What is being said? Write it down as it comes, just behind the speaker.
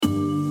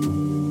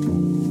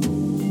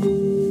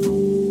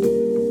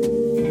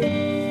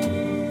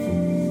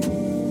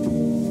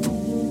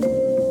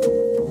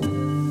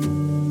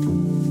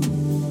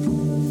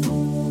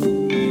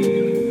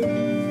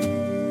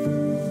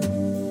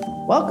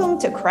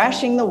to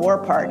Crashing the War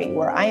Party,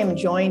 where I am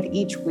joined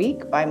each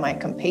week by my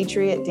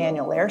compatriot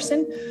Daniel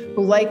Larison,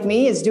 who, like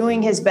me, is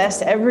doing his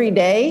best every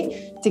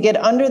day to get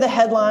under the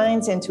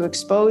headlines and to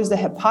expose the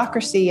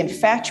hypocrisy and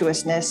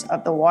fatuousness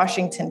of the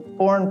Washington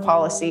foreign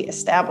policy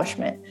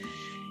establishment.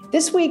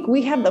 This week,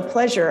 we have the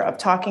pleasure of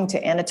talking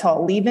to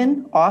Anatol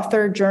Lieven,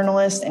 author,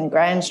 journalist, and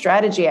grand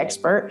strategy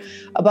expert,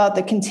 about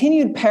the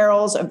continued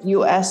perils of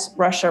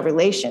U.S.-Russia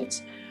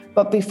relations.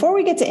 But before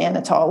we get to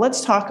Anatol,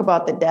 let's talk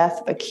about the death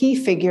of a key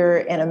figure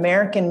in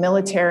American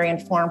military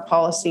and foreign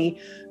policy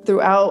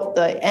throughout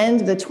the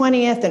end of the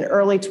 20th and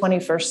early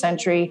 21st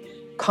century,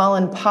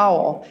 Colin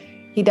Powell.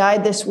 He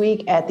died this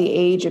week at the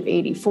age of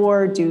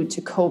 84 due to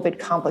COVID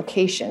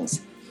complications.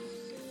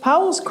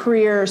 Powell's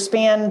career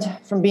spanned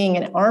from being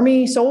an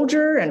Army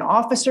soldier and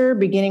officer,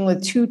 beginning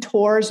with 2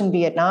 tours in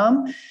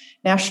Vietnam,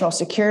 National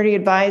Security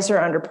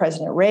Advisor under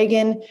President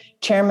Reagan,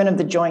 Chairman of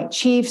the Joint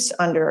Chiefs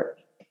under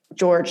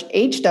George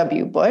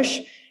H.W. Bush,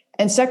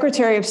 and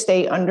Secretary of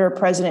State under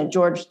President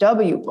George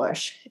W.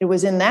 Bush. It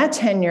was in that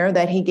tenure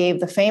that he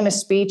gave the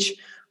famous speech,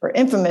 or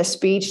infamous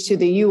speech, to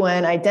the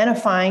UN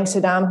identifying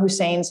Saddam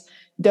Hussein's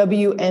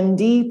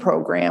WMD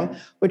program,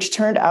 which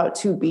turned out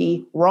to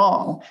be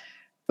wrong.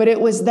 But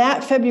it was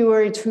that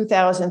February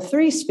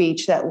 2003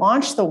 speech that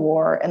launched the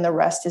war, and the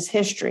rest is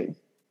history.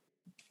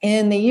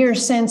 In the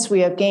years since, we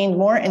have gained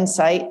more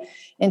insight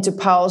into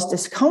Powell's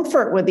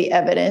discomfort with the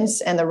evidence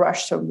and the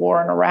rush to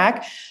war in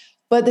Iraq,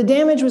 but the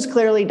damage was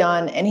clearly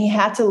done, and he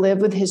had to live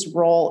with his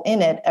role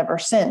in it ever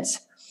since.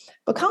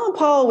 But Colin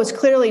Powell was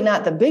clearly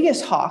not the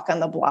biggest hawk on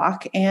the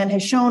block and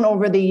has shown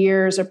over the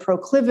years a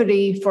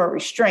proclivity for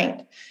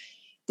restraint.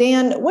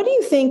 Dan, what do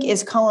you think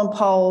is Colin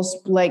Powell's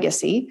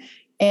legacy,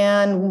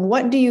 and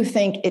what do you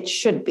think it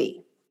should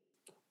be?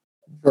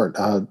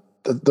 Sure.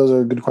 Those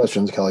are good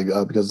questions, Kelly,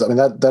 because I mean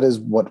that is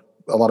what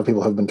a lot of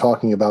people have been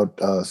talking about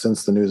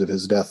since the news of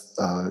his death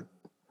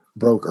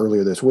broke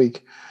earlier this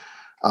week.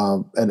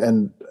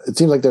 And it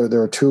seems like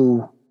there are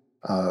two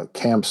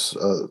camps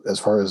as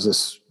far as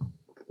this,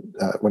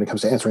 when it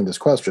comes to answering this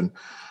question.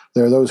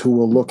 There are those who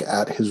will look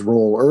at his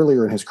role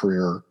earlier in his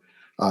career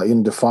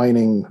in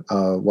defining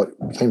what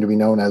came to be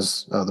known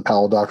as the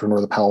Powell Doctrine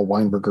or the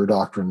Powell-Weinberger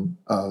Doctrine,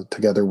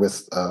 together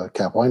with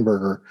Cap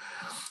Weinberger,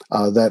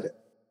 that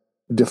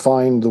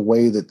defined the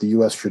way that the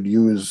U.S. should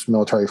use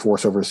military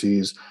force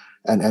overseas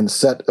and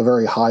set a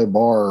very high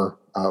bar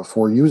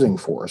for using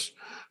force.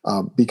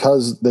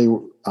 Because they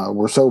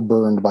were so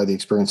burned by the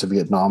experience of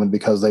Vietnam, and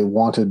because they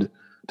wanted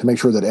to make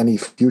sure that any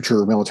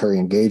future military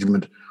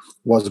engagement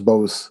was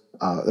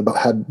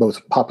had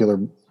both popular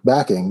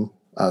backing,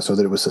 so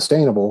that it was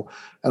sustainable,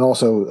 and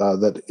also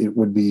that it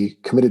would be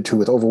committed to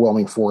with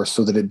overwhelming force,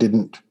 so that it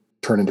didn't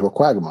turn into a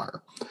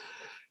quagmire.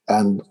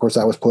 And of course,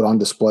 that was put on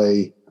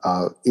display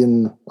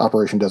in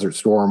Operation Desert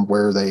Storm,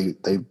 where they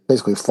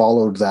basically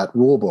followed that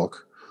rule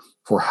book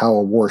for how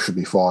a war should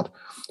be fought.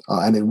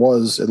 And it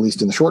was, at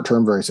least in the short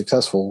term, very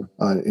successful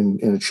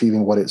in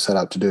achieving what it set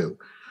out to do.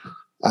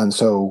 And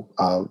so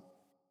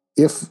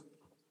if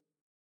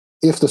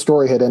the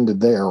story had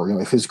ended there,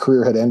 or if his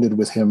career had ended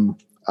with him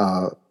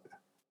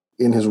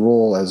in his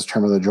role as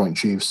chairman of the Joint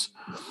Chiefs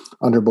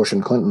under Bush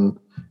and Clinton,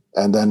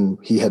 and then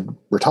he had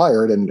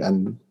retired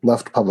and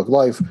left public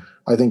life,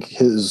 I think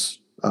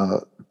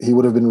he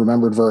would have been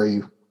remembered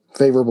very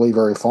favorably,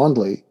 very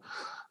fondly.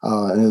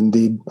 And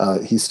indeed,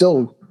 he's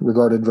still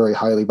regarded very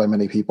highly by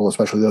many people,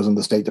 especially those in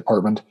the State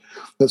Department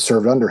that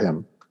served under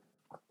him.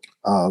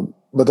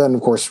 But then,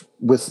 of course,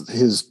 with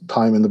his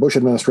time in the Bush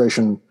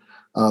administration,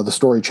 the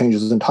story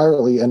changes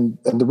entirely. And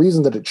the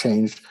reason that it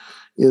changed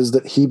is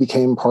that he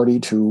became party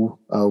to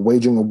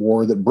waging a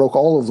war that broke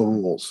all of the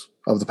rules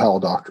of the Powell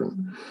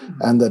Doctrine,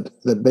 and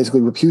that basically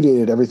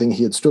repudiated everything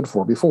he had stood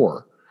for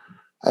before.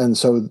 And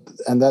so,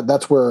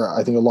 that's where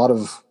I think a lot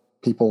of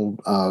people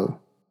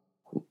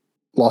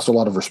lost a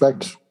lot of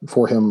respect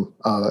for him,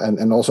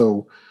 and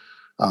also,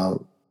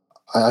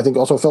 I think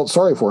also felt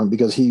sorry for him,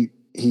 because he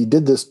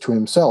did this to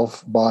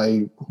himself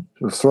by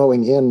sort of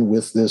throwing in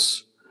with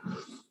this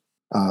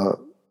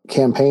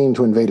campaign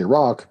to invade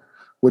Iraq,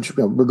 which,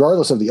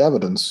 regardless of the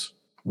evidence,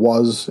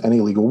 was an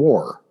illegal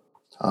war.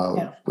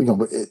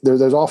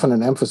 There's often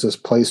an emphasis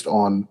placed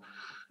on,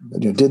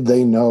 did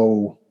they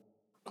know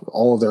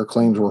all of their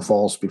claims were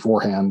false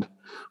beforehand,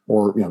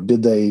 or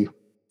did they?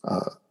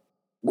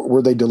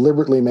 Were they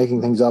deliberately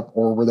making things up,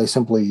 or were they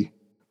simply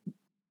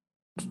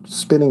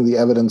spinning the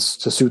evidence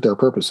to suit their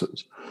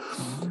purposes?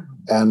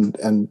 And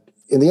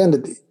in the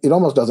end, it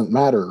almost doesn't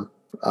matter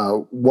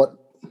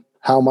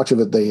how much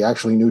of it they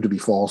actually knew to be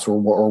false,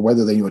 or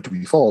whether they knew it to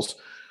be false.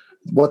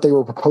 What they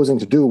were proposing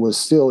to do was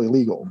still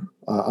illegal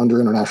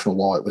under international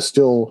law. It was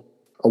still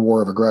a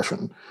war of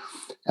aggression.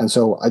 And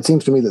so it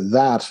seems to me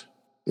that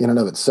in and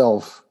of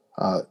itself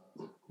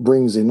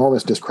brings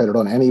enormous discredit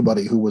on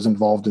anybody who was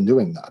involved in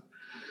doing that.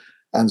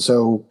 And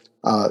so,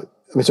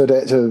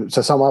 to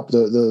sum up,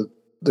 the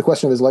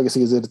question of his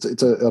legacy is that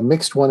it's a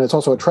mixed one. It's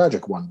also a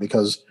tragic one,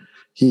 because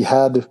he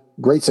had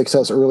great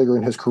success earlier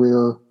in his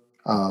career,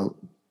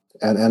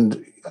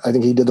 and I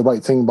think he did the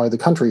right thing by the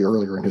country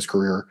earlier in his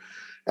career.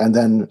 And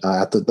then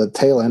at the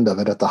tail end of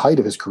it, at the height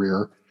of his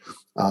career,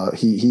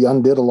 he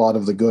undid a lot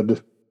of the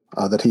good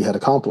that he had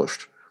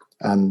accomplished,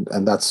 and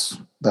that's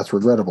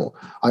regrettable.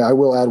 I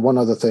will add one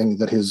other thing,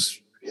 that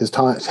his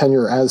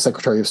tenure as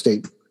Secretary of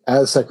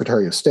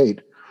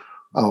State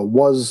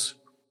was,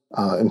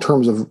 in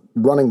terms of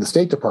running the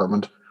State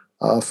Department,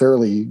 a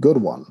fairly good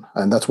one,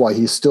 and that's why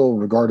he's still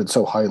regarded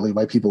so highly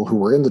by people who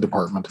were in the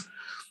department.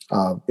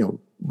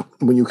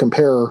 When you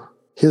compare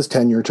his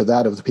tenure to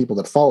that of the people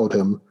that followed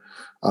him,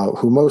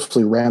 who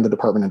mostly ran the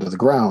department into the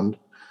ground,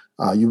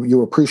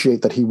 you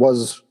appreciate that he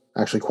was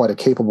actually quite a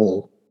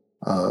capable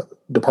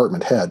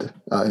department head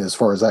as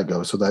far as that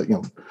goes. So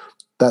that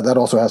that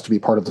also has to be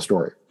part of the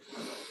story.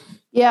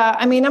 Yeah,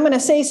 I mean, I'm going to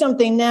say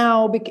something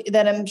now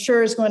that I'm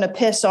sure is going to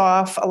piss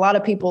off a lot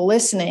of people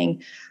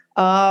listening.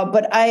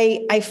 But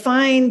I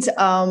find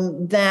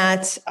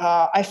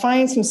I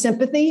find some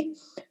sympathy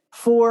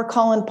for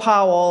Colin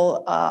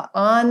Powell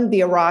on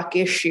the Iraq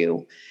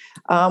issue.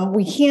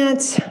 You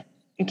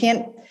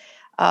can't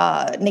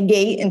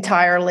negate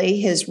entirely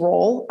his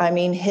role. I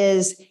mean,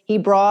 he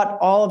brought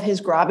all of his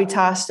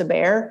gravitas to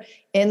bear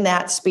in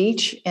that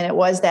speech, and it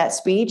was that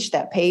speech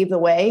that paved the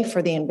way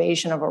for the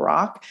invasion of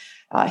Iraq.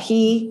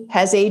 He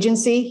has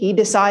agency. He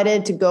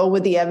decided to go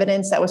with the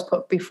evidence that was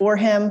put before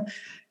him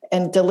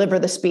and deliver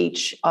the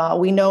speech.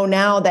 We know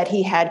now that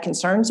he had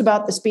concerns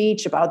about the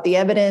speech, about the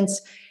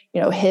evidence.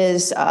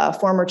 His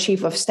former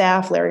chief of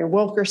staff, Larry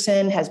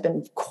Wilkerson, has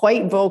been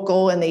quite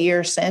vocal in the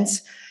years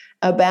since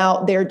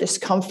about their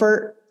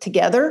discomfort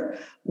together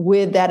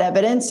with that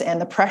evidence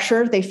and the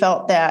pressure they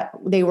felt that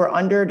they were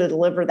under to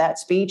deliver that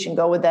speech and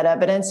go with that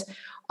evidence.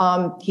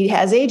 He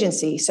has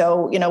agency.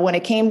 So, when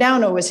it came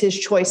down, it was his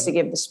choice to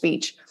give the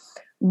speech.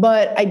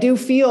 But I do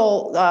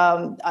feel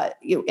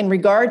in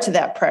regard to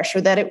that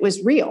pressure that it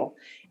was real.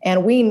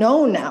 And we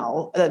know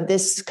now that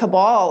this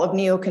cabal of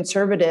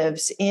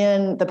neoconservatives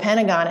in the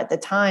Pentagon at the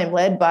time,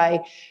 led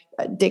by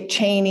Dick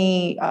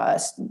Cheney,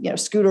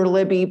 Scooter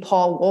Libby,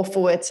 Paul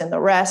Wolfowitz, and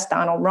the rest,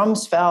 Donald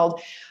Rumsfeld,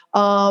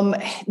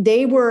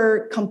 they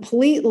were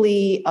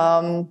completely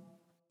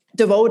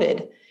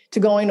devoted to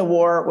going to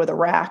war with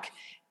Iraq.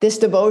 This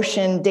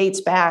devotion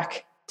dates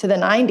back to the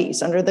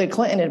 90s under the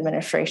Clinton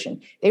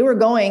administration. They were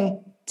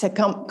going to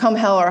come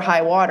hell or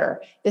high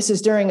water. This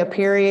is during a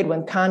period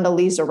when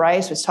Condoleezza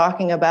Rice was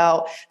talking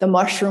about the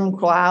mushroom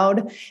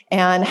cloud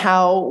and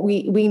how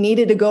we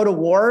needed to go to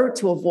war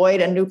to avoid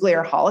a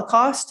nuclear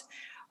holocaust.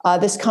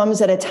 This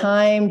comes at a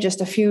time just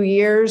 2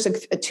 years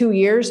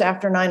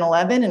after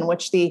 9/11, in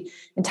which the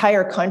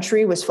entire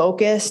country was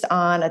focused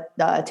on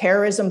a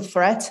terrorism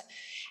threat.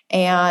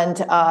 And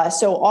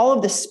so all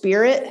of the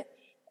spirit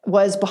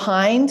was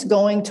behind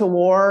going to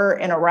war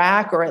in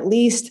Iraq, or at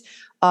least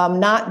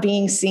not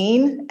being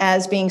seen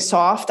as being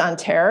soft on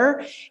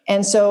terror.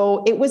 And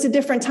so it was a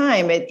different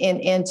time.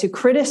 And to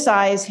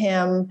criticize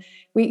him,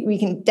 we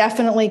can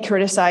definitely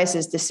criticize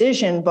his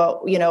decision,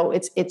 but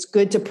it's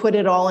good to put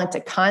it all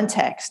into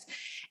context.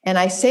 And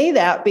I say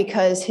that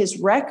because his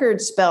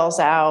record spells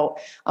out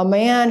a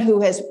man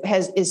who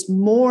is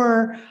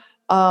more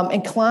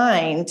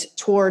inclined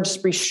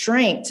towards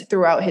restraint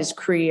throughout his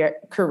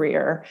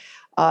career.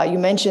 You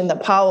mentioned the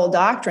Powell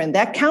Doctrine.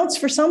 That counts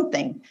for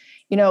something.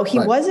 He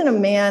Right. wasn't a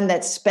man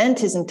that spent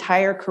his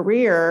entire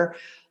career,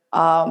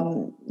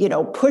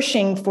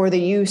 pushing for the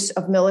use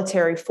of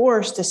military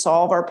force to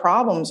solve our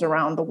problems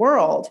around the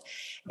world.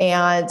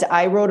 And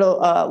I wrote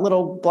a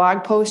little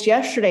blog post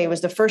yesterday. It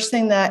was the first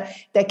thing that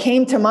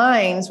came to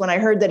mind when I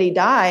heard that he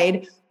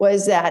died,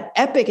 was that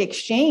epic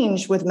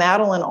exchange with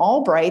Madeleine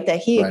Albright that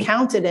he Right.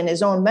 recounted in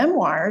his own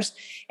memoirs,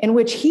 in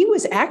which he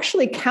was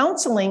actually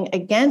counseling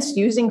against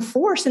using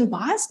force in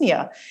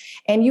Bosnia.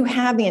 And you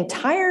have the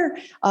entire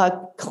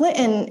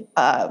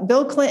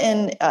Bill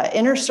Clinton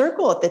inner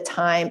circle at the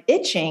time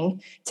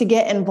itching to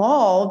get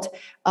involved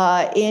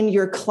in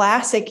your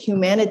classic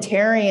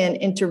humanitarian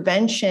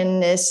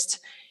interventionist,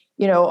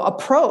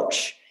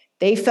 approach.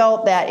 They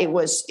felt that it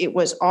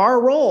was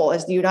our role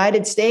as the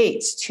United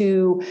States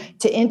to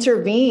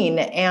intervene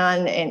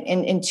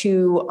and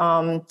to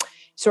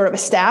sort of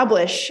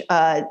establish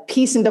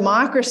peace and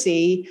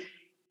democracy,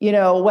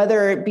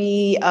 whether it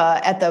be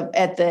at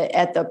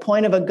the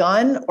point of a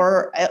gun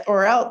or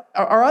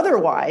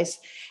otherwise.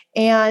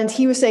 And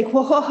he was saying,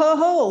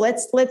 whoa,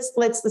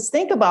 let's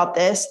think about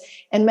this.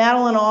 And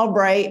Madeleine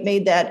Albright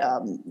made that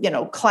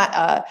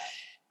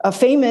a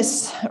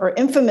famous or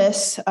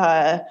infamous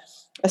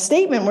a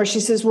statement where she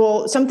says,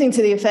 well, something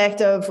to the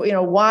effect of,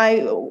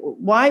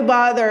 why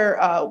bother?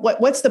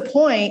 What's the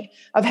point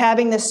of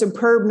having this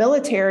superb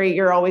military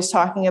you're always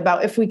talking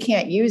about if we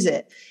can't use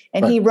it?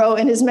 And Right. He wrote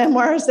in his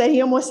memoirs that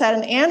he almost had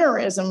an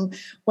aneurysm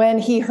when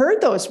he heard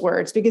those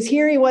words, because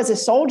here he was a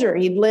soldier.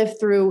 He'd lived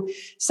through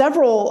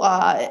several,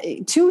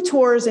 2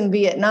 tours in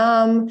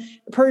Vietnam,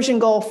 Persian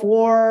Gulf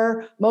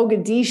War,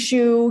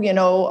 Mogadishu,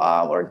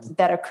 or did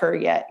that occur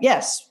yet?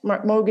 Yes,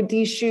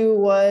 Mogadishu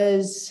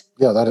was...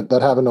 Yeah,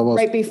 that happened almost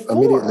right before.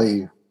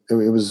 Immediately.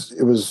 It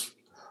was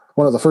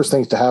one of the first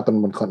things to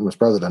happen when Clinton was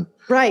president.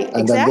 Right,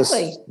 And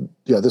exactly.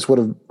 Then this would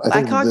have, I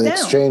think the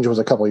exchange was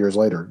a couple of years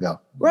later. Yeah.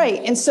 Right.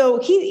 And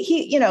so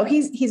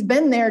he's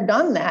been there,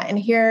 done that. And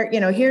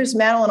here's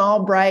Madeleine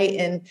Albright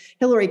and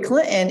Hillary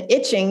Clinton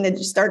itching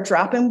to start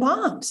dropping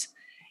bombs.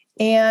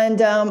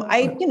 And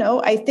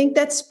I think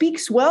that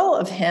speaks well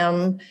of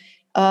him,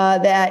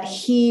 that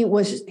he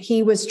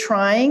was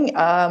trying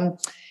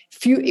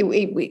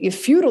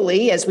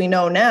futilely, as we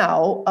know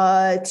now,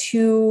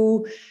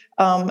 to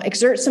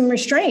exert some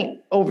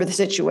restraint over the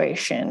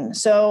situation.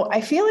 So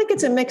I feel like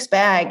it's a mixed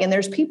bag. And there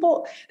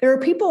are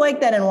people like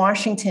that in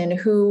Washington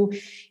who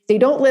they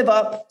don't live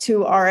up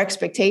to our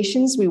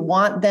expectations. We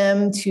want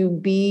them to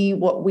be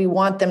what we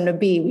want them to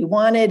be. We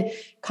wanted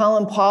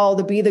Colin Powell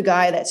to be the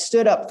guy that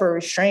stood up for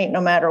restraint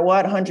no matter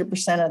what,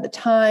 100% of the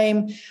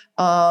time.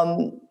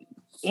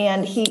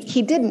 And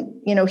he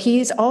didn't.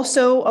 He's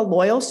also a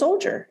loyal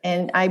soldier.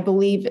 And I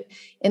believe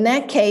in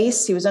that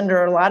case, he was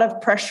under a lot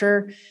of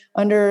pressure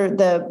under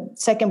the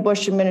second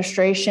Bush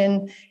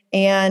administration.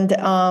 And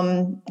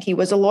he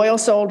was a loyal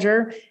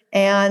soldier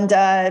and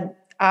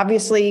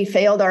obviously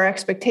failed our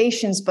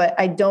expectations. But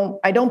I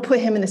don't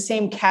put him in the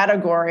same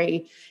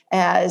category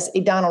as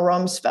a Donald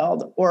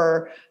Rumsfeld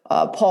or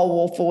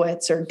Paul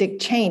Wolfowitz or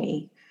Dick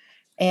Cheney.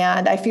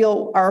 And I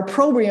feel our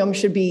opprobrium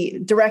should be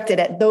directed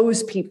at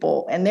those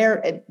people, and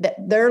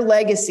their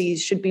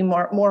legacies should be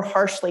more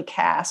harshly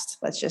cast,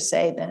 let's just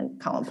say, than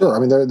Colin Powell. Sure. I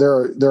mean,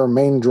 there are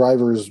main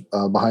drivers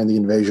behind the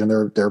invasion.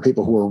 There are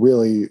people who are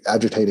really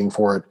agitating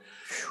for it.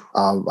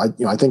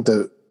 I think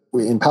that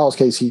in Powell's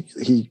case,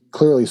 he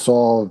clearly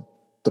saw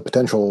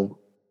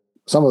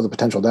some of the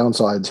potential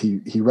downsides.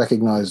 He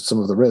recognized some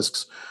of the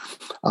risks.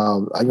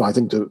 I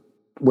think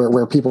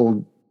where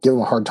people give him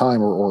a hard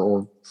time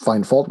or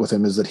find fault with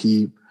him is that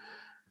he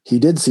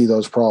did see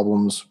those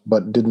problems,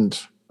 but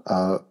didn't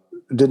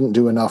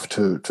do enough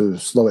to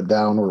slow it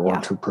down or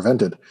to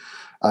prevent it.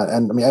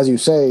 And I mean, as you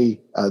say,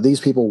 these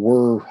people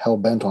were hell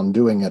bent on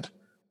doing it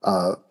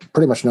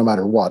pretty much no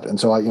matter what. And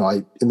so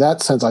I in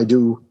that sense, I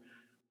do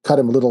cut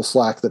him a little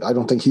slack that I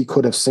don't think he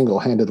could have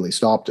single-handedly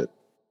stopped it.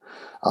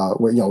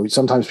 Where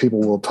sometimes people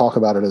will talk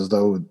about it as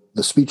though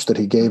the speech that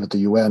he gave at the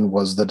UN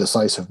was the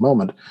decisive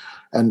moment.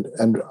 And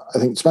I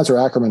think Spencer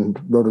Ackerman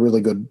wrote a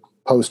really good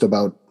post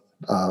about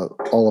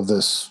all of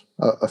this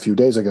a few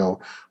days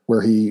ago,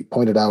 where he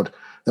pointed out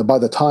that by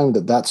the time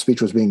that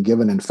speech was being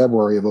given in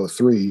February of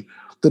 2003,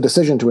 the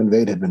decision to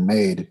invade had been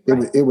made.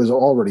 It was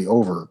already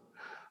over.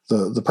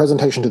 The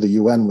presentation to the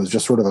UN was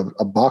just sort of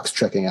a box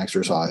checking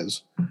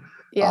exercise.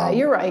 Yeah,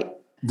 you're right.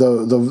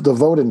 The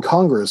vote in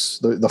Congress,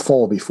 the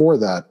fall before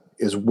that,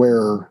 is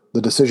where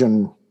the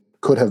decision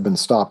could have been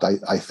stopped.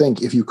 I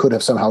think if you could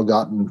have somehow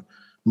gotten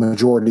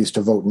majorities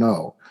to vote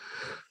no.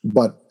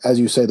 But as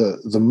you say,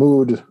 the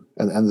mood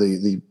and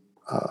the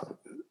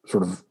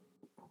sort of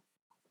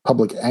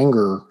public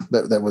anger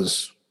that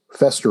was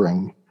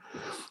festering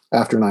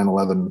after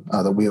 9/11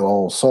 that we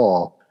all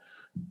saw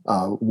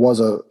was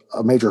a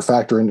major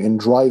factor in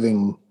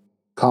driving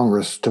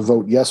Congress to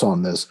vote yes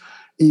on this,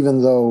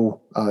 even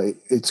though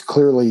it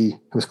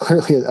was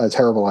clearly a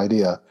terrible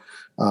idea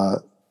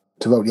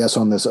to vote yes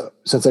on this,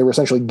 since they were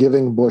essentially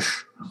giving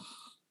Bush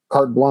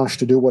carte blanche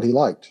to do what he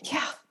liked.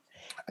 Yeah.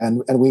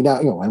 And we now,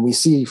 and we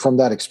see from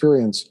that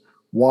experience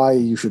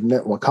why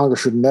Congress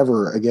should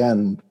never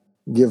again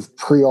give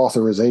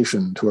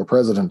pre-authorization to a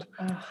president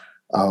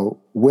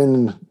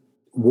when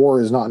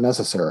war is not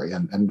necessary.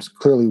 And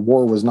clearly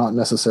war was not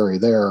necessary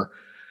there.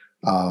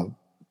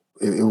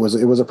 It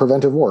was a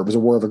preventive war. It was a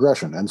war of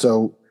aggression. And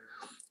so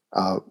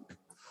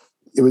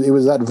it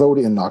was that vote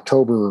in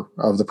October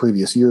of the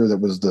previous year that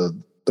was the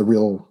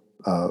real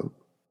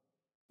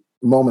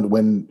moment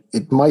when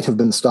it might have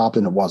been stopped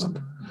and it wasn't.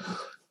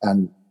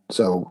 And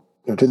so,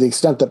 to the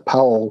extent that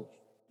Powell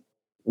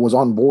was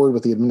on board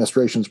with the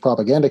administration's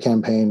propaganda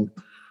campaign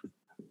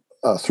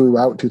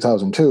throughout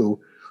 2002,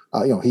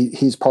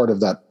 he's part of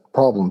that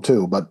problem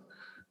too. But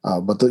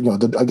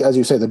as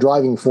you say, the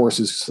driving force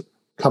is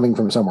coming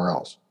from somewhere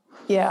else.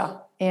 Yeah,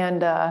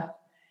 and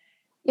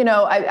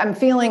I'm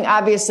feeling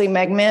obviously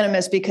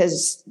magnanimous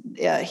because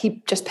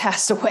he just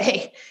passed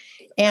away.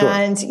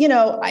 And,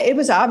 sure. It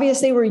was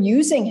obvious they were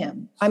using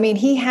him. I mean,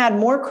 he had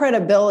more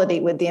credibility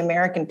with the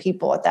American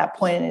people at that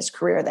point in his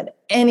career than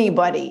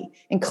anybody,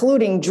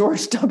 including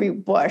George W.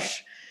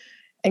 Bush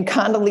and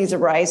Condoleezza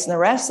Rice and the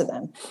rest of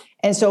them.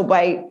 And so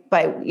by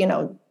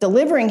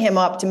delivering him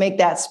up to make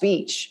that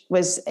speech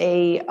was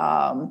it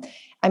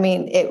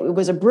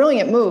was a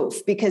brilliant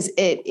move because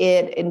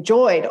it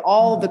enjoyed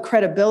all the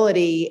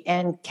credibility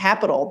and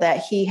capital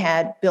that he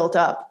had built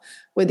up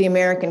with the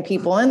American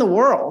people and the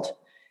world.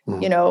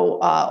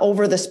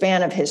 Over the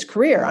span of his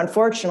career.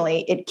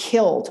 Unfortunately, it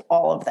killed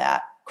all of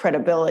that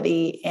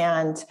credibility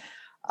and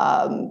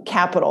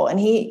capital. And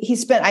he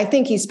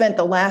spent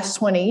the last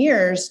 20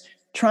 years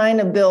trying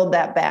to build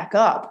that back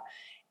up.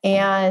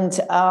 And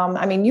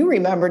you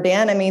remember,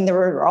 Dan, there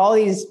were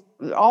always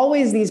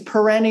these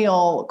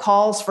perennial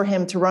calls for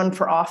him to run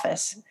for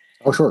office.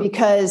 Oh, sure.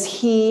 Because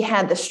he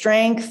had the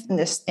strength and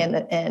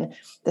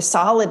the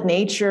solid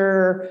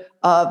nature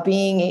of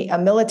being a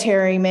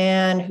military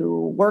man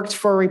who worked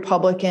for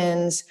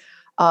Republicans.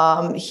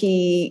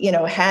 He,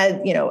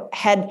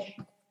 had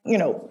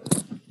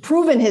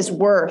proven his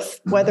worth,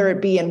 whether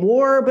it be in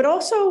war, but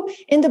also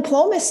in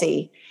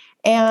diplomacy.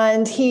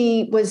 And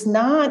he was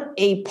not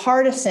a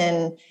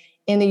partisan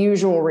in the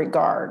usual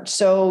regard.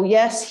 So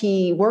yes,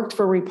 he worked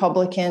for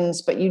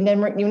Republicans, but you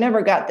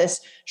never got this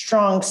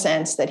strong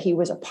sense that he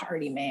was a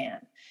party man.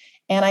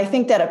 And I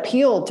think that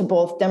appealed to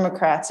both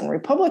Democrats and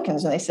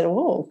Republicans. And they said,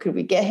 "Oh, could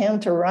we get him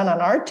to run on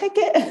our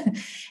ticket?"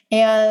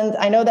 And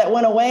I know that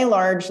went away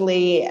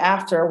largely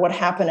after what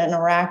happened in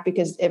Iraq,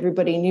 because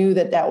everybody knew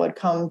that would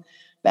come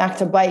back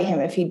to bite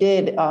him if he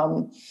did,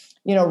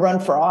 run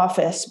for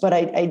office. But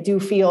I do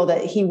feel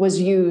that he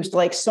was used,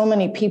 like so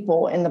many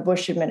people in the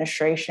Bush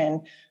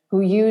administration,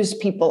 who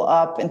used people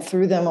up and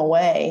threw them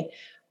away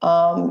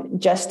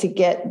just to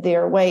get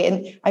their way.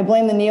 And I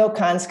blame the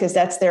neocons because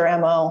that's their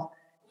MO.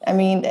 I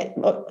mean,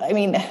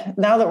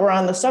 now that we're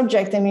on the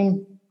subject,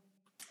 Powell,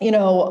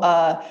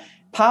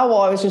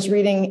 I was just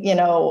reading,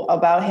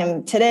 about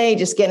him today,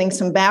 just getting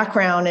some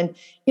background. And,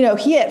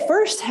 he at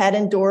first had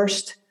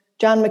endorsed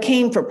John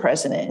McCain for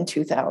president in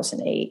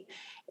 2008.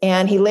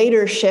 And he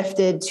later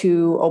shifted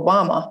to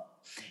Obama.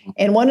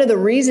 And one of the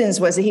reasons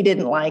was that he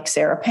didn't like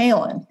Sarah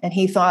Palin. And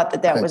he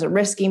thought that was a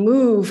risky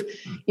move,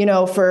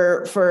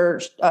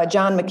 for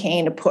John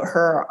McCain to put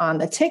her on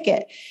the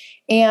ticket.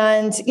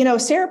 And,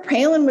 Sarah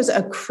Palin was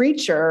a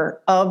creature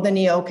of the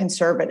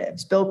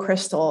neoconservatives, Bill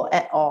Kristol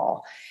et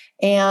al.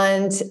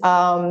 And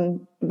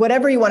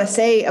whatever you want to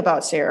say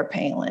about Sarah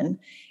Palin,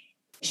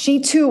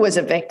 she too was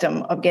a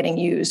victim of getting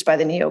used by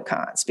the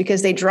neocons,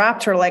 because they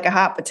dropped her like a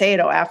hot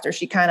potato after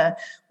she kind of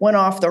went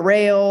off the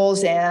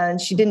rails and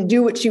she didn't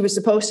do what she was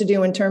supposed to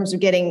do in terms of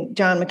getting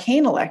John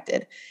McCain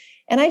elected.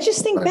 And I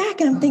just think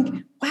back and I'm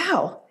thinking,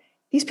 wow,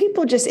 these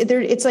people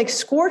it's like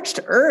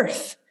scorched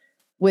earth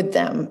with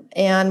them.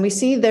 And we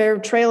see their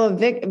trail of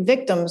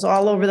victims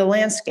all over the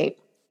landscape.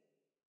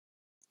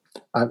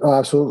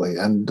 Absolutely.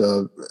 And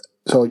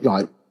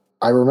so,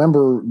 I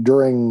remember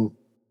during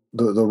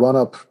the run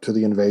up to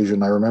the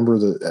invasion, I remember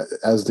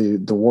as the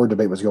war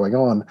debate was going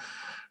on,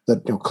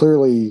 that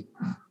clearly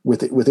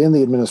within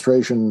the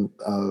administration,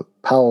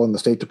 Powell and the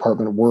State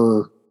Department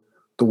were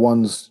the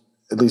ones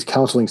at least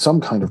counseling some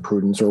kind of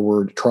prudence, or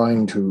were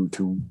trying to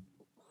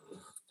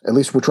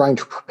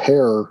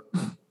prepare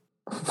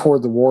for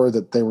the war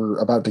that they were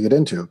about to get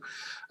into.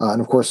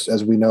 And of course,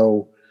 as we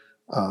know,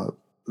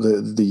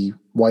 the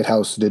White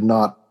House did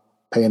not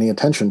pay any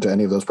attention to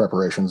any of those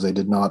preparations. They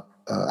did not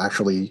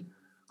actually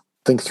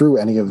think through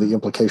any of the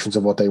implications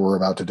of what they were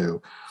about to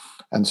do.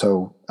 And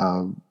so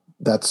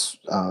it's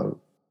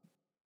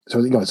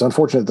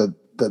unfortunate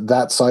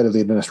that side of the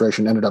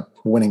administration ended up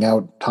winning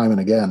out time and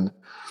again.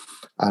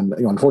 And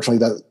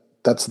unfortunately,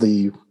 that's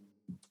the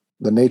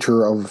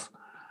nature of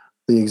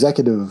the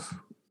executive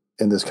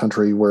in this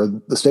country, where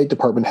the State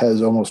Department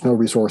has almost no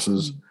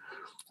resources.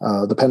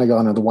 The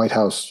Pentagon and the White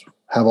House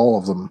have all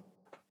of them.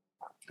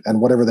 And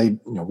whatever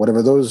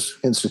those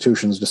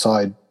institutions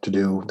decide to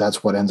do,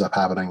 that's what ends up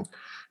happening.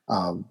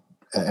 The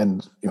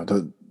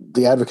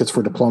advocates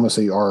for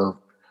diplomacy are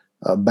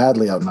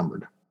badly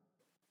outnumbered.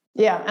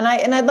 Yeah,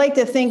 and I'd like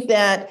to think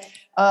that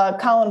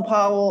Colin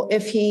Powell,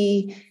 if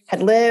he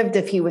had lived,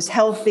 if he was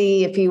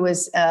healthy, if he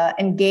was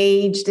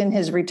engaged in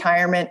his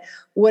retirement,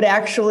 would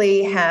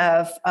actually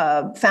have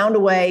found a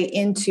way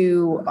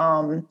into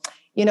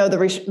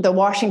the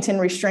Washington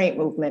restraint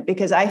movement,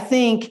 because I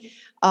think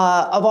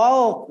of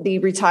all the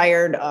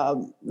retired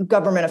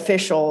government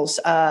officials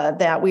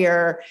that we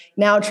are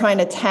now trying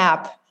to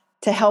tap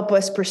to help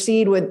us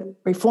proceed with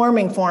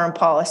reforming foreign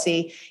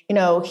policy,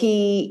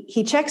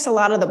 he checks a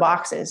lot of the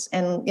boxes.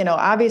 And,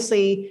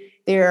 obviously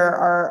there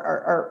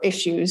are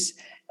issues,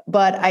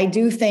 but I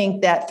do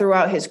think that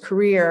throughout his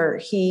career,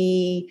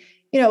 he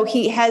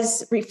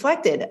has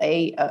reflected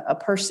a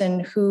person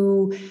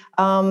who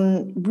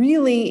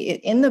really,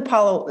 in the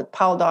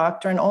Powell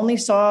Doctrine, only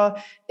saw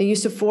the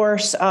use of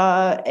force,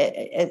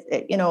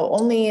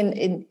 only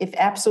if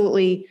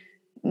absolutely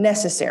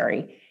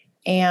necessary.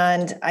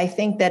 And I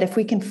think that if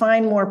we can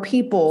find more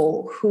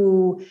people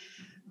who,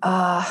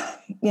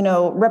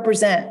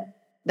 represent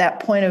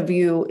that point of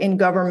view in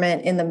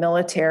government, in the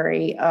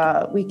military,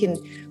 we could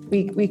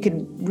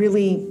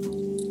really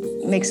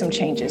make some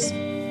changes.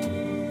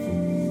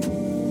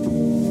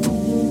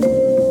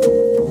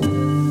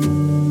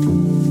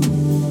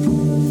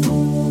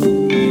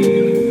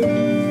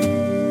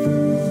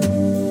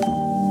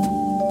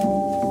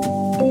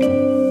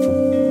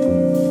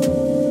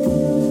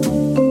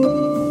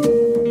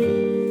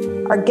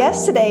 Our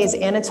guest today is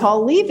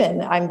Anatol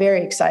Lieven. I'm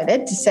very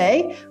excited to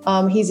say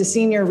he's a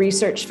senior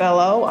research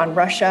fellow on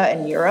Russia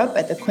and Europe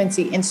at the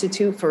Quincy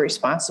Institute for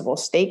Responsible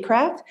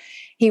Statecraft.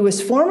 He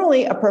was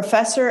formerly a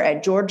professor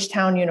at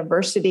Georgetown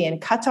University in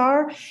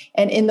Qatar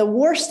and in the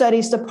War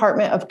Studies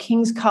Department of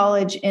King's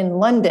College in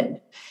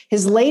London.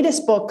 His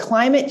latest book,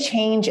 Climate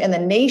Change and the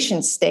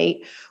Nation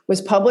State,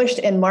 was published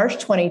in March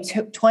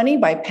 2020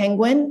 by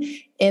Penguin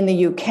in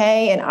the UK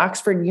and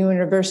Oxford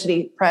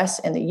University Press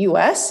in the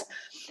US.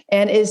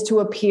 and is to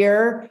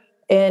appear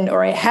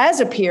or it has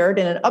appeared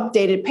in an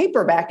updated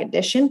paperback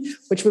edition,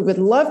 which we would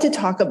love to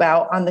talk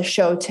about on the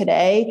show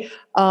today.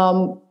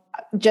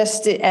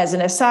 Just as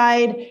an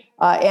aside,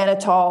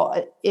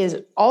 Anatol is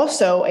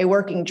also a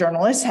working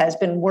journalist, has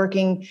been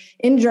working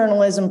in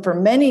journalism for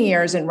many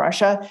years in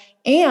Russia,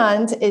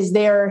 and he's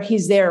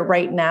there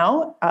right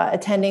now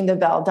attending the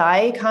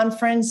Valdai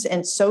conference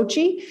in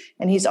Sochi,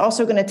 and he's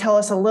also going to tell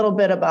us a little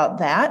bit about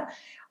that.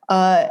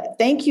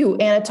 Thank you,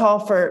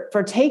 Anatol,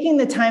 for taking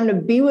the time to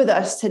be with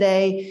us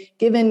today,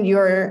 given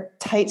your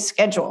tight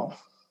schedule.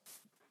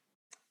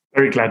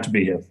 Very glad to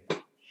be here.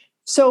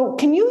 So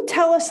can you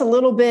tell us a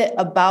little bit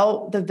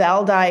about the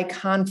Valdai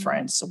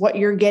conference, what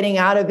you're getting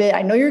out of it?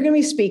 I know you're going to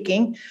be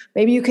speaking.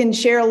 Maybe you can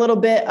share a little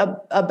bit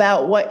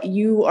about what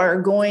you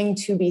are going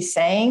to be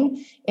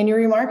saying in your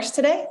remarks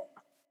today.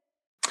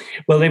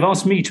 Well, they've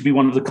asked me to be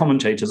one of the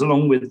commentators,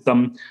 along with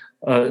John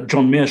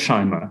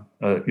Mearsheimer,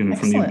 from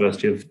the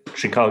University of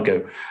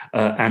Chicago,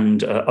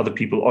 and other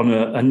people, on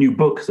a new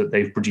book that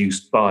they've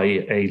produced by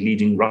a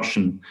leading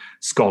Russian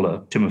scholar,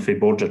 Timofey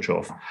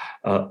Borjachov,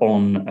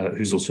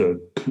 who's also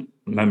a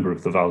member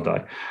of the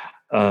Valdai,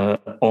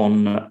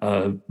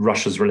 on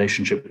Russia's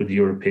relationship with the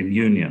European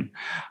Union,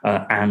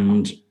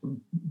 and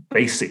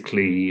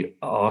basically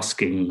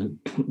asking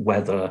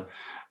whether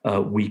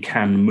we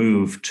can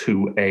move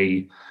to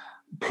a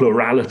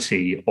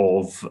plurality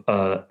of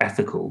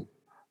ethical,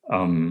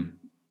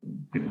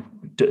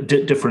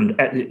 different,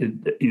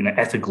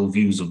 ethical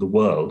views of the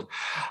world.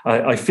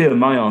 I fear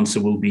my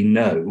answer will be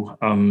no,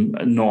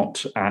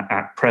 not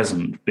at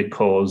present,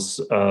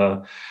 because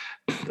a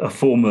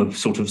form of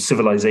sort of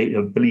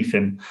belief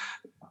in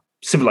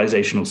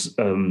civilizational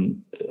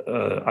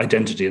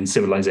identity and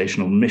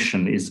civilizational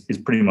mission is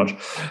pretty much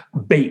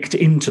baked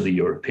into the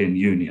European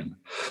Union,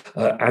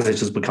 as it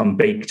has become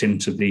baked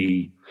into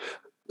the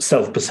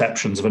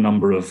self-perceptions of a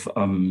number of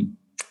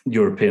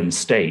European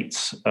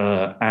states,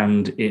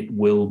 and it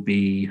will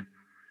be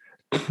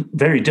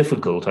very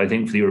difficult, I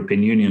think, for the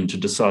European Union to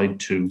decide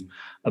to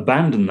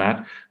abandon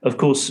that. Of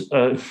course,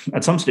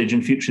 at some stage in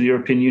the future, the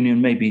European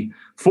Union may be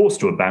forced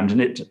to abandon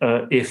it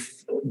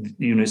if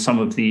some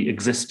of the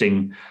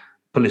existing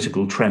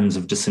political trends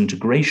of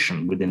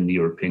disintegration within the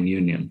European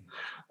Union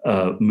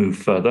move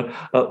further,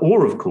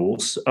 or, of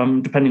course,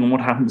 depending on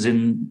what happens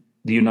in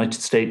the United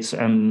States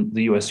and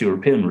the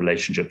US-European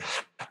relationship.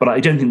 But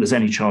I don't think there's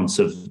any chance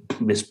of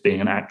this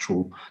being an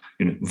actual,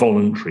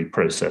 voluntary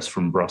process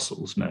from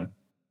Brussels, no.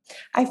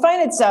 I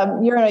find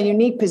you're in a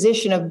unique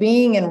position of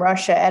being in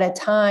Russia at a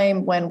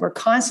time when we're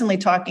constantly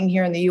talking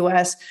here in the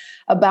US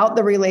about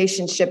the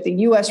relationship, the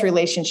US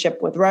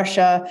relationship with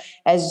Russia,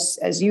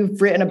 as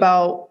you've written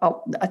about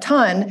a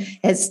ton,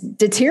 has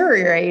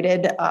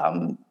deteriorated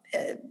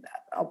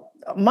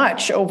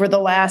much over the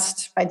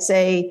last, I'd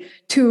say,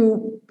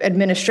 2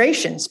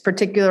 administrations,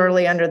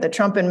 particularly under the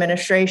Trump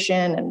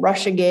administration and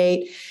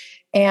Russiagate.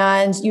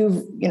 And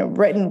you've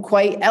written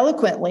quite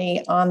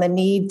eloquently on the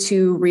need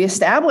to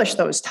reestablish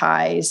those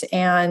ties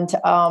and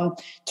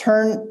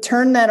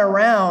turn that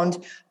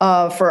around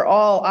for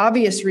all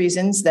obvious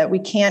reasons that we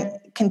can't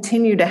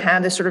continue to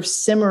have this sort of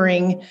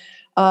simmering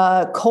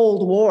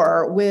Cold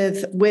War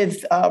with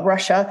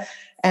Russia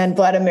and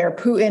Vladimir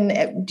Putin.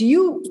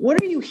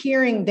 What are you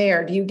hearing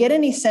there? Do you get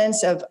any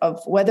sense of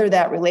whether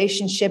that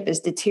relationship is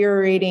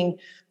deteriorating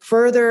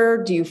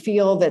further? Do you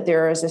feel that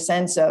there is a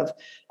sense of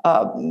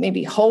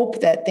maybe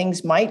hope that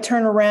things might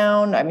turn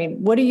around? I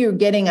mean, what are you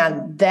getting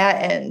on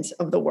that end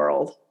of the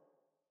world?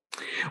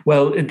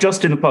 Well,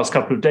 just in the past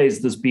couple of days,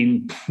 there's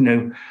been,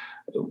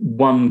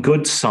 one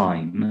good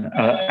sign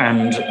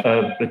and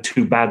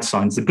 2 bad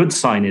signs. The good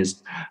sign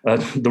is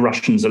the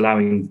Russians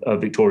allowing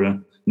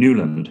Victoria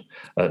Nuland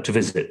to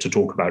visit to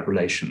talk about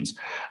relations.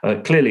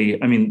 Clearly,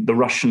 the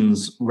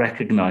Russians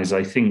recognize,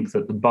 I think,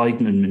 that the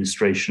Biden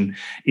administration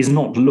is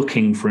not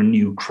looking for a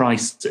new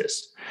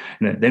crisis.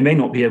 They may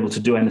not be able to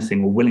do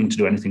anything or willing to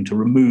do anything to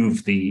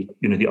remove the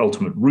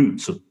ultimate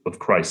roots of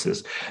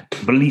crisis,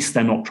 but at least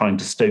they're not trying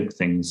to stoke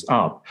things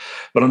up.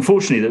 But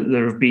unfortunately,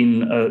 there have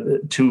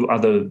been 2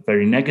 other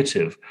very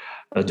negative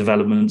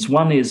developments.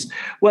 One is,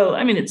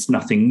 it's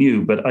nothing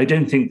new, but I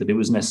don't think that it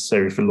was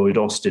necessary for Lloyd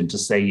Austin to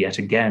say yet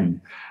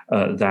again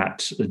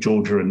that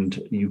Georgia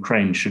and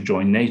Ukraine should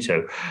join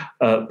NATO,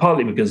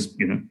 partly because,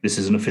 this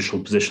is an official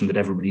position that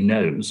everybody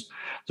knows.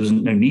 There's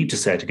no need to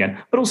say it again,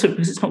 but also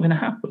because it's not going to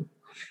happen.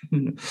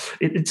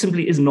 It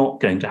simply is not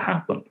going to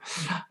happen.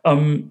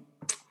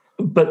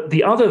 But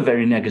the other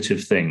very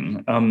negative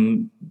thing,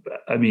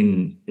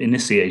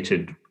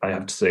 initiated, I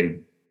have to say,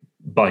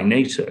 by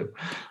NATO,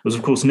 was,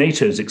 of course,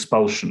 NATO's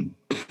expulsion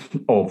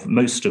of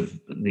most of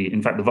the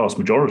vast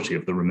majority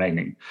of the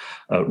remaining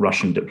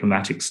Russian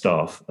diplomatic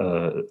staff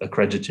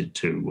accredited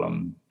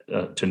to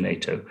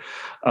NATO.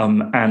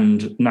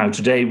 And now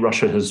today,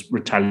 Russia has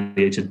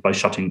retaliated by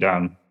shutting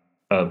down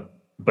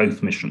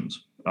both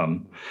missions.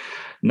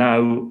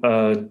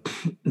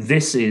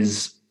 This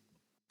is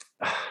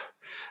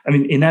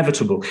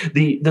inevitable.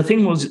 The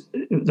thing was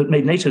that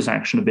made NATO's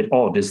action a bit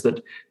odd is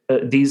that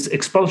these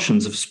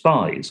expulsions of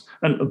spies,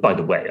 and by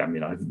the way,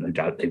 I've no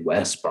doubt they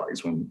were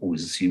spies. One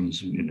always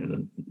assumes,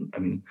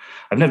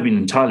 I've never been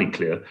entirely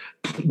clear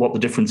what the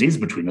difference is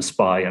between a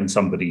spy and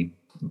somebody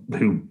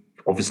who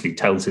obviously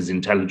tells his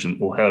intelligence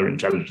or her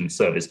intelligence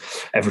service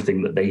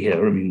everything that they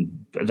hear.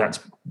 That's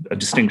a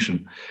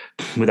distinction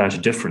without a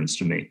difference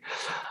to me.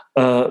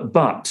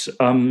 But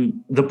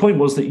the point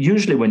was that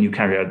usually when you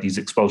carry out these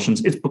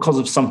expulsions, it's because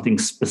of something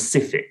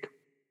specific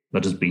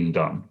that has been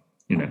done,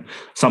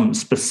 some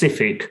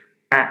specific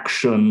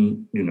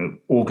action,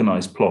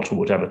 organized plot or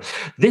whatever.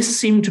 This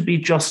seemed to be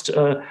just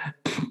a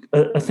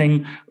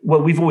thing,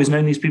 well, we've always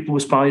known these people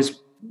were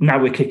spies,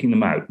 now we're kicking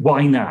them out.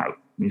 Why now?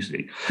 You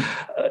see,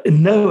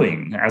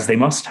 knowing, as they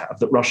must have,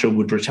 that Russia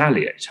would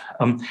retaliate.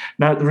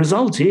 Now, the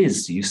result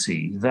is, you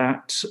see,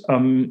 that,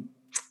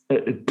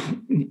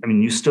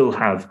 you still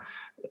have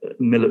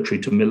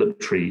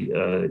military-to-military,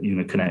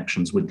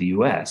 connections with the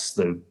US,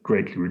 though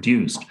greatly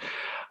reduced.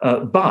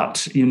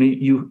 But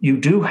you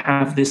do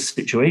have this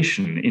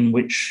situation in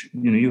which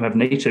you have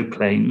NATO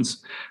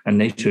planes and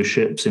NATO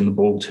ships in the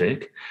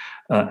Baltic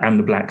and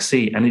the Black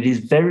Sea, and it is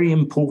very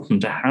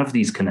important to have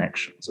these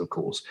connections, of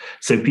course,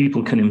 so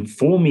people can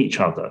inform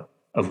each other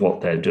of what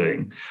they're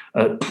doing,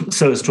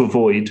 so as to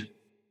avoid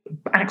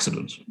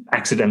accidents,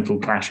 accidental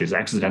clashes,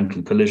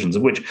 accidental collisions,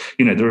 of which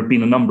there have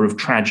been a number of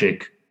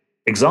tragic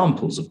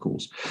examples, of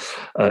course,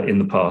 in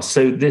the past.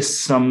 So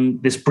this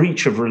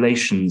breach of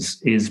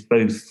relations is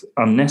both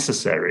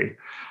unnecessary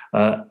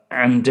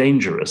and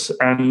dangerous,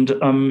 and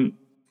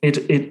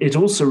it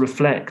also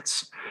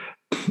reflects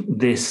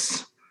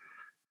this.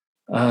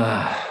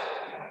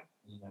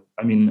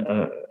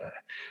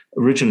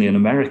 Originally an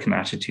American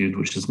attitude,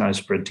 which has now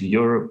spread to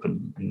Europe,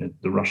 and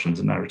the Russians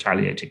are now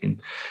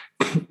retaliating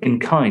in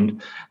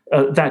kind,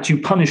 that you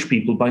punish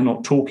people by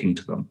not talking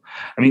to them.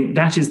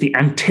 That is the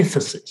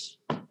antithesis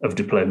of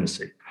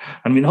diplomacy.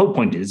 The whole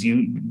point is,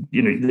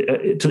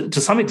 to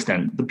some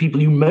extent, the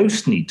people you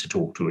most need to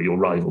talk to are your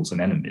rivals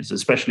and enemies,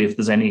 especially if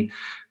there's any,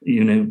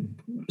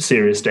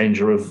 serious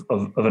danger of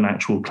an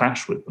actual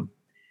clash with them.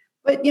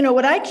 But,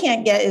 what I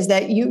can't get is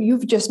that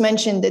you've just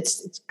mentioned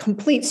it's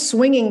complete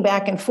swinging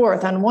back and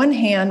forth. On one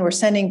hand, we're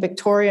sending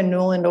Victoria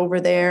Nuland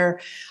over there.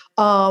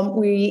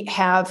 We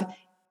have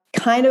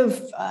kind of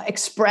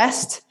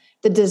expressed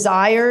the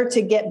desire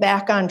to get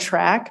back on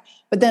track.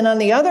 But then on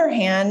the other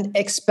hand,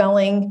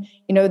 expelling,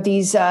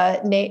 these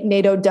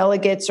NATO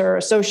delegates or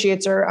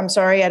associates, or I'm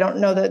sorry, I don't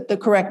know the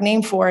correct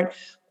name for it.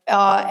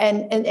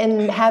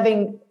 And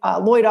having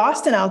Lloyd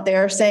Austin out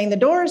there saying the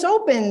door is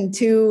open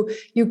to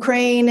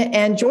Ukraine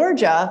and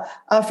Georgia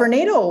for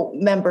NATO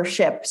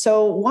membership.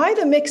 So why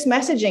the mixed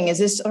messaging? Is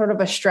this sort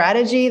of a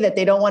strategy that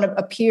they don't want to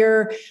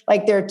appear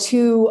like they're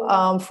too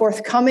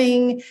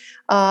forthcoming,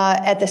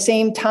 at the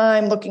same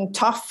time looking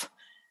tough?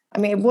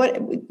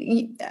 What's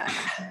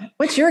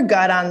your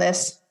gut on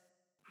this?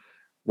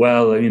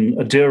 Well,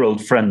 a dear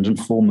old friend and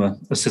former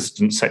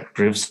Assistant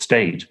Secretary of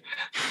State,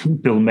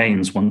 Bill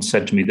Maines, once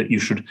said to me that you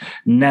should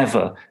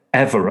never,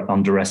 ever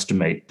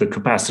underestimate the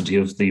capacity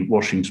of the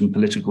Washington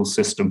political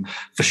system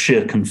for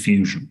sheer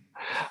confusion.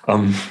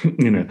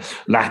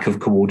 Lack of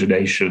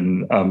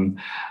coordination.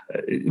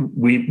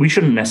 We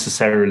shouldn't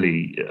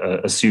necessarily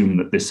assume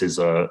that this is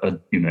a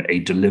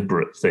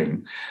deliberate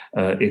thing.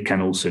 It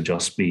can also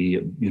just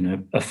be,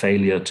 a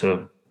failure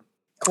to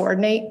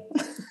coordinate.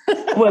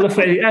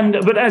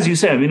 But as you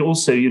say,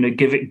 also,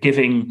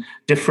 giving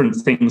different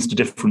things to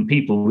different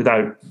people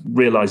without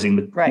realizing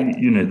the, right.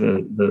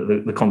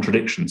 The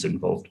contradictions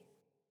involved.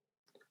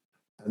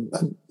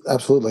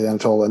 Absolutely,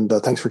 Anatol, and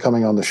thanks for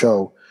coming on the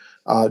show.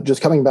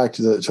 Just coming back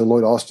to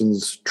Lloyd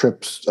Austin's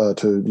trips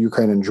to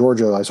Ukraine and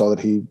Georgia, I saw that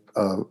he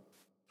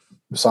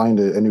signed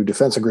a new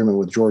defense agreement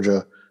with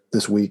Georgia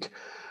this week,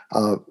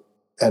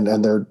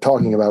 and they're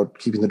talking about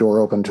keeping the door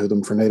open to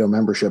them for NATO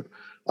membership.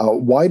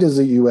 Why does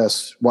the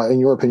U.S., in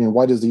your opinion,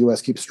 why does the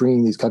U.S. keep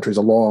stringing these countries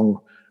along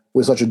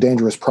with such a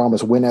dangerous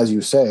promise when, as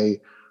you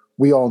say,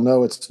 we all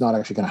know it's not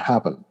actually going to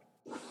happen?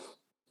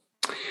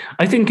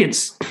 I think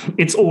it's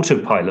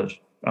autopilot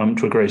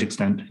to a great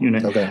extent.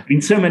 Okay.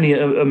 So many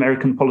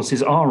American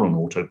policies are on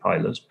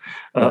autopilot,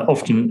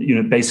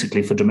 often,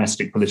 basically for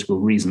domestic political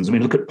reasons.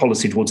 Look at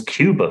policy towards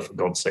Cuba, for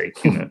God's sake.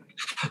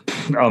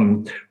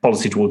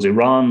 Policy towards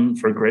Iran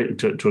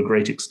to a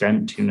great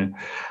extent.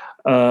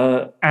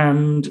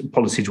 And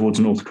policy towards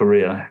North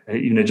Korea,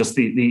 just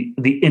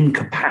the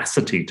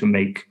incapacity to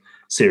make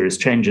serious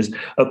changes,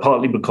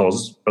 partly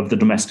because of the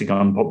domestic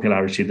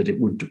unpopularity that it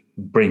would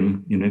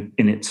bring,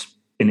 in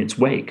its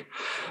wake.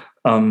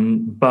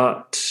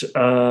 But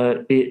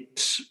the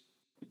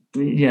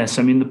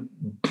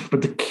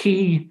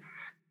key,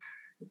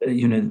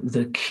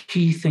 the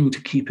key thing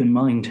to keep in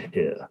mind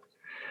here,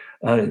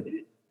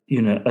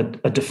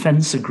 a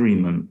defense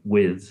agreement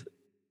with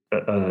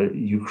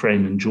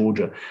Ukraine and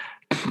Georgia,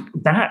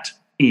 that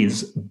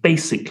is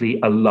basically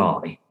a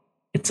lie.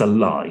 It's a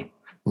lie.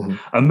 Mm-hmm.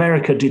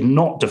 America did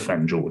not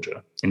defend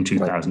Georgia. in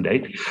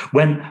 2008,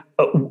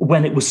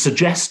 when it was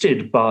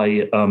suggested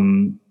by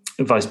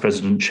Vice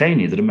President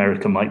Cheney that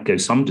America might go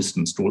some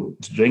distance to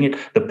doing it,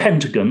 the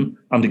Pentagon,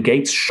 under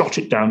Gates, shot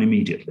it down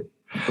immediately.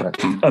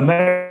 Right.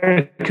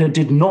 America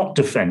did not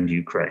defend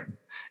Ukraine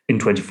in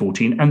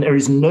 2014, and there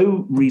is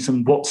no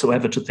reason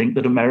whatsoever to think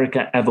that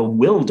America ever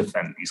will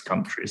defend these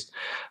countries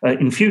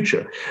in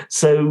future.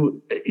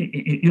 So,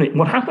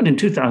 what happened in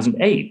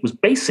 2008 was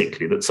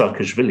basically that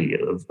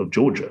Saakashvili of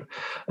Georgia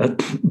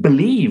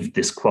believed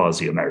this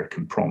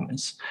quasi-American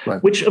promise,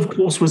 right, which, of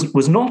course,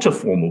 was not a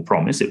formal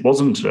promise. It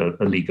wasn't a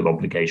legal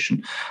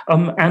obligation,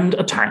 and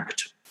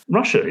attacked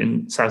Russia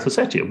in South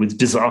Ossetia with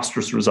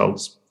disastrous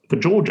results for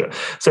Georgia.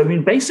 So,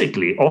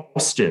 basically,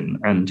 Austin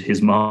and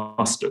his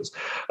masters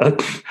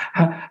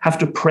have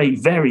to pray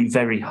very,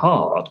 very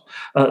hard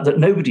that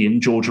nobody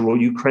in Georgia or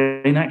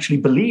Ukraine actually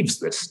believes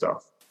this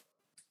stuff.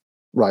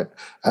 Right.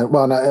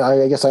 And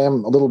I guess I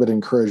am a little bit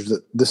encouraged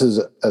that this is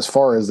as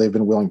far as they've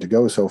been willing to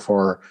go so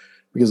far,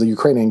 because the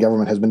Ukrainian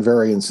government has been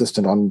very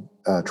insistent on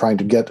trying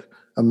to get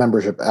a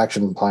membership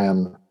action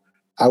plan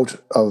out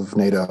of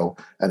NATO,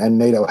 and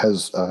NATO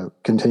has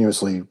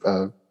continuously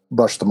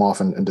brushed them off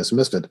and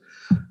dismissed it.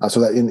 So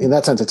that in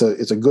that sense,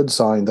 it's a good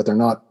sign that they're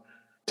not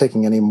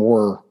taking any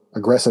more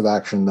aggressive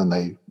action than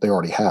they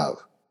already have.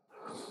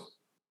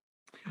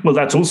 Well,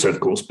 that's also, of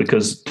course,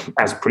 because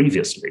as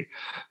previously,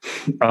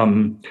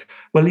 well,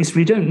 at least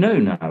we don't know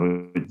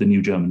now with the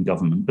new German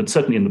government, but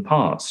certainly in the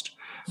past,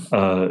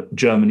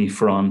 Germany,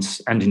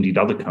 France, and indeed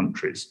other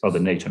countries, other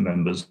NATO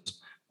members,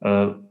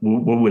 were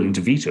willing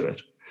to veto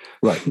it,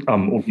 right?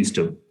 Or at least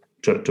to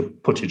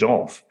put it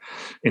off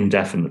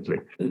indefinitely.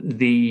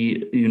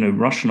 The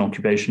Russian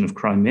occupation of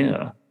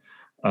Crimea,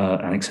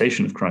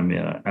 annexation of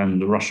Crimea,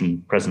 and the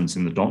Russian presence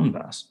in the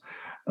Donbass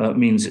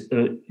means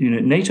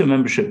NATO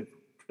membership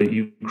for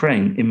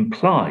Ukraine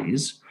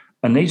implies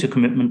a NATO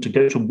commitment to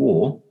go to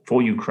war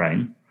for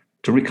Ukraine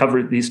to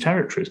recover these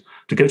territories,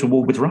 to go to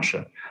war with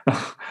Russia.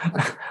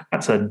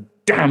 That's a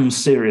damn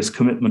serious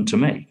commitment to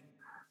make.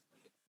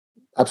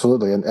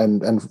 Absolutely,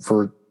 and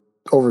for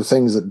over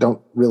things that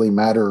don't really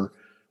matter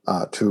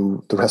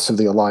to the rest of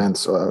the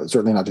alliance,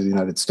 certainly not to the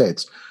United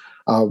States.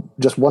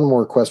 Just one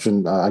more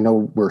question. I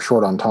know we're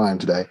short on time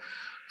today.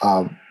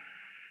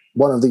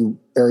 One of the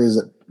areas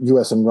that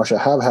U.S. and Russia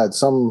have had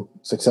some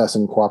success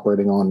in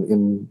cooperating on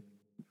in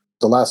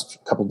the last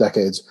couple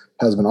decades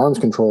has been arms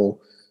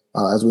control.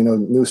 As we know,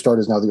 New START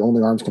is now the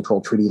only arms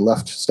control treaty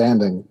left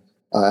standing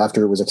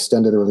after it was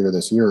extended earlier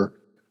this year.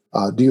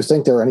 Do you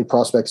think there are any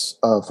prospects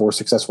for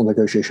successful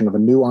negotiation of a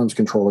new arms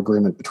control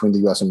agreement between the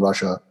U.S. and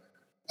Russia?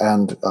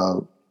 And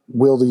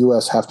will the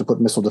U.S. have to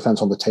put missile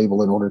defense on the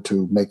table in order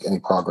to make any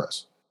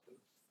progress?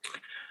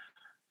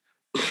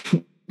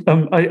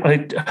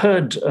 I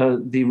heard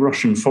the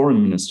Russian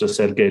Foreign Minister,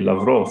 Sergei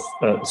Lavrov,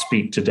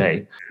 speak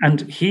today, and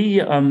he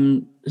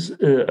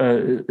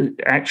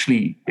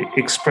actually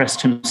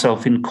expressed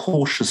himself in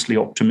cautiously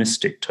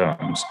optimistic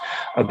terms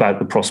about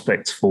the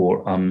prospects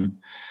for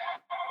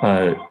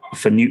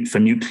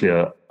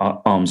nuclear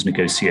arms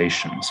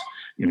negotiations.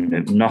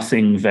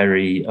 Nothing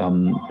very,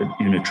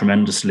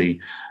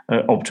 tremendously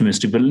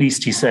optimistic, but at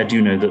least he said,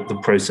 that the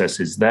process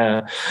is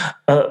there.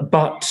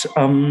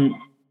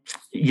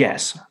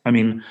 Yes,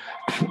 it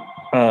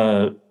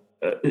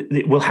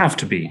will have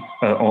to be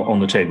on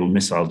the table,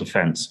 missile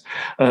defense,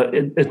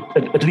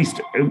 at least,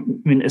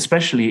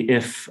 especially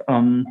if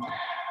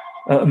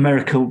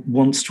America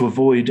wants to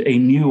avoid a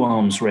new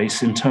arms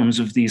race in terms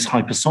of these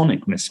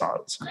hypersonic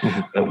missiles,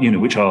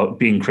 which are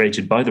being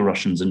created by the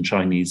Russians and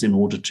Chinese in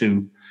order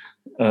to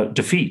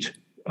defeat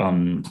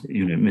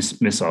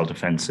missile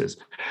defenses.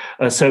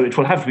 So it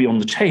will have to be on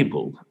the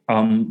table,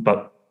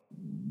 but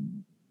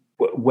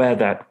where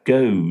that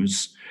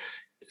goes,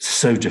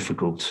 so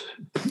difficult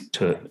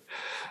to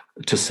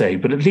say.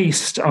 But at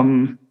least,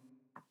 the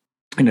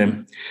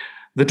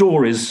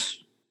door is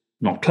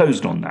not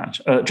closed on that.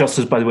 Just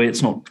as, by the way,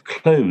 it's not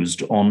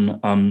closed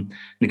on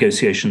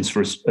negotiations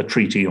for a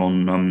treaty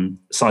on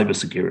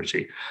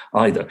cybersecurity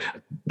either.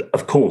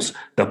 Of course,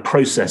 the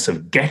process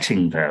of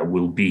getting there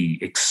will be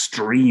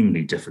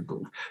extremely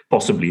difficult,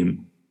 possibly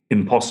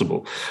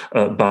impossible.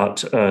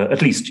 But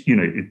at least,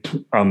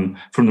 from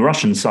the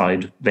Russian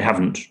side, they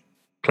haven't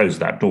closed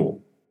that door.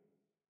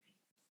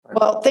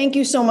 Well, thank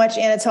you so much,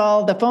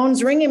 Anatol. The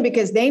phone's ringing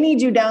because they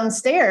need you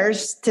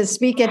downstairs to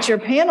speak at your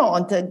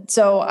panel.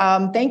 So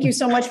thank you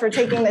so much for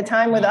taking the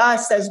time with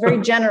us. That's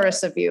very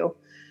generous of you.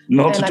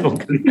 Not at all.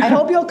 I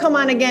hope you'll come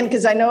on again,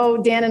 because I know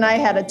Dan and I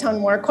had a ton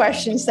more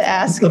questions to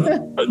ask.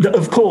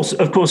 Of course.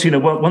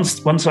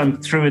 Once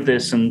I'm through with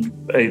this and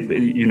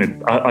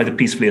either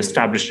peacefully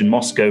established in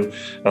Moscow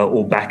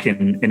or back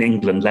in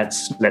England,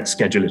 let's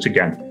schedule it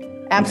again.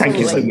 Absolutely. And thank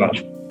you so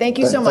much. Thank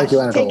you so much.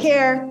 Take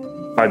care.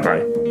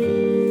 Bye-bye.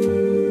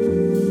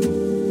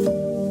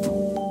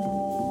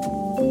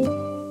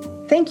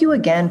 Thank you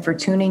again for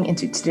tuning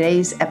into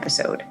today's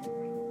episode.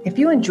 If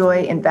you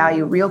enjoy and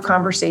value real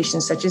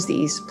conversations such as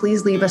these,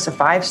 please leave us a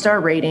 5-star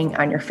rating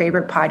on your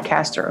favorite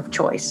podcaster of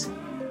choice.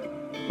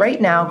 Right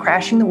now,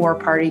 Crashing the War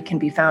Party can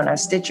be found on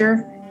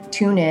Stitcher,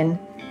 TuneIn,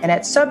 and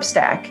at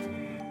Substack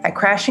at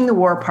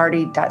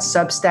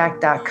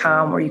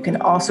crashingthewarparty.substack.com, where you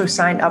can also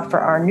sign up for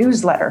our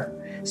newsletter.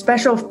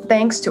 Special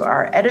thanks to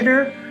our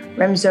editor,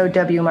 Remzo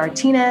W.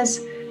 Martinez,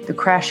 the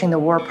Crashing the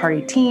War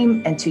Party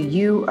team, and to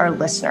you, our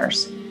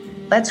listeners.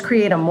 Let's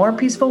create a more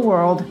peaceful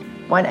world,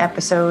 one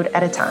episode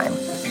at a time.